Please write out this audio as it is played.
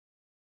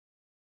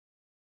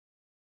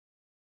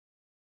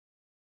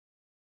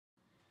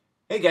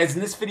Hey guys,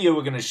 in this video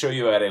we're going to show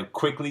you how to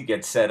quickly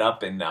get set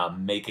up and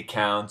make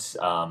accounts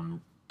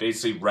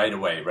basically right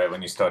away, right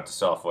when you start the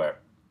software.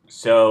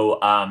 So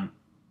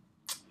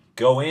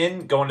go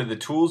into the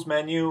tools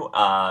menu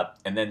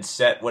and then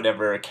set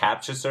whatever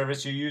captcha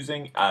service you're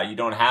using. You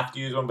don't have to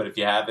use one, but if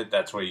you have it,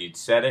 that's where you'd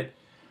set it.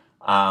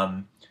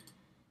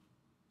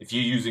 If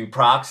you're using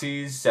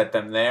proxies, set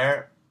them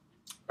there.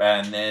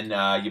 And then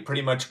you're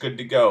pretty much good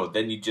to go.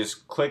 Then you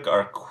just click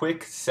our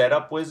quick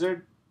setup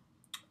wizard.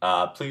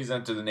 Please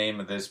enter the name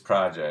of this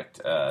project,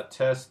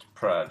 test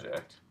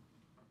project.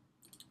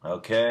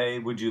 Okay,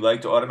 would you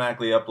like to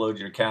automatically upload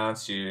your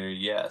accounts here?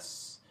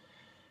 Yes.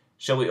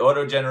 Shall we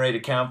auto-generate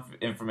account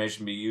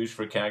information be used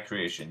for account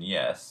creation?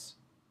 Yes.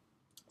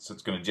 So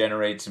it's going to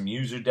generate some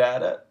user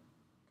data.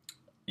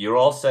 You're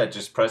all set.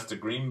 Just press the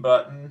green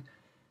button.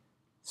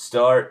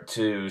 Start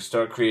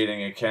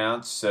creating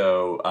accounts.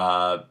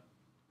 So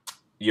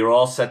you're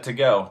all set to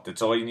go.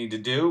 That's all you need to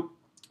do.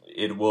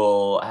 It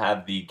will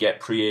have the get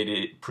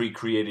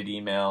pre-created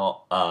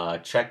email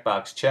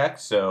checkbox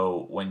checked,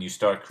 so when you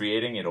start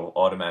creating, it'll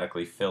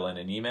automatically fill in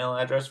an email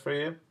address for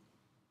you.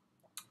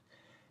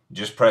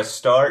 Just press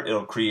start,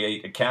 it'll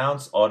create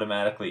accounts,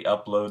 automatically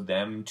upload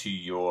them to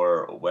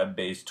your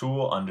web-based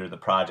tool under the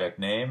project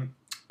name,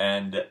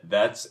 and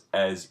that's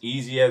as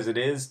easy as it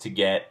is to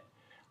get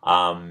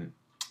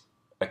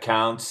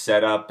accounts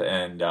set up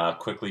and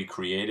quickly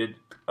created.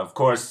 Of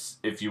course,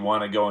 if you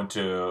want to go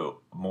into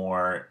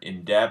more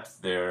in-depth,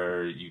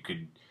 you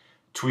could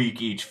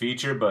tweak each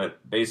feature,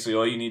 but basically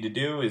all you need to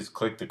do is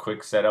click the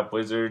quick setup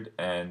wizard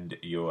and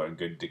you are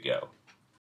good to go.